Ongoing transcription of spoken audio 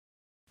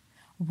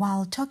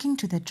While talking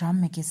to the Drum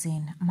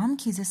magazine,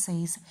 Mamkhize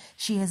says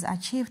she has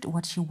achieved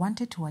what she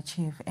wanted to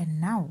achieve, and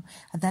now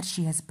that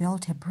she has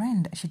built her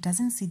brand, she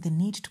doesn't see the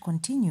need to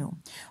continue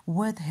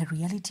with her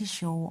reality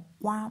show,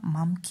 Kwa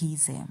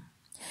Mamkhize.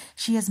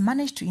 She has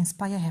managed to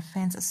inspire her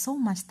fans so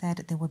much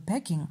that they were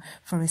begging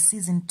for a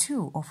season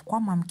 2 of Kwa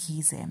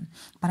Mamkhize.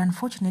 But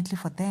unfortunately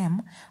for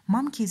them,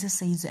 Mamkhize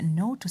says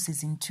no to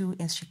season 2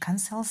 as she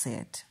cancels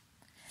it.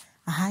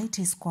 Hi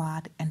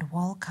T-Squad and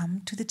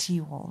welcome to the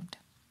T-World.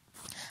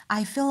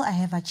 I feel I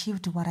have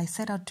achieved what I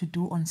set out to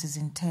do on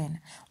season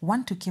 10,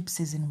 want to keep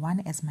season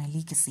 1 as my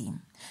legacy.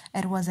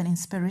 It was an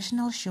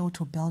inspirational show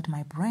to build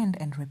my brand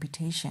and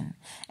reputation,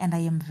 and I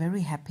am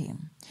very happy.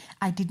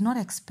 I did not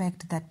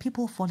expect that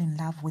people fall in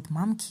love with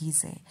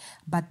Mamkhize,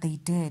 but they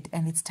did,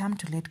 and it's time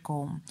to let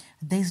go.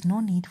 There's no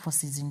need for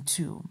season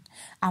 2.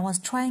 I was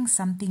trying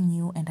something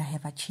new and I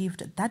have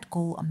achieved that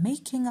goal.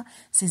 Making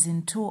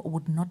season 2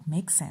 would not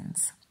make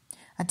sense.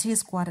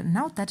 T-Squad,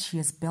 now that she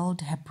has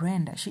built her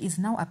brand, she is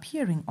now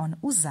appearing on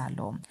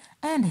Uzalo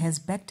and has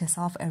backed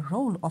herself a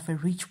role of a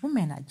rich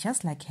woman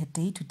just like her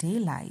day-to-day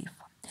life.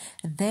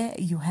 There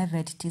you have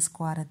it,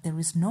 T-Squad. There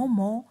is no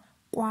more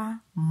Kwa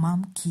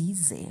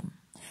Mamkhize.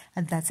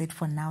 That's it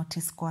for now,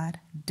 T-Squad.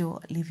 Do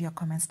leave your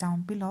comments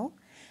down below.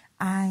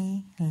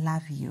 I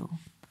love you.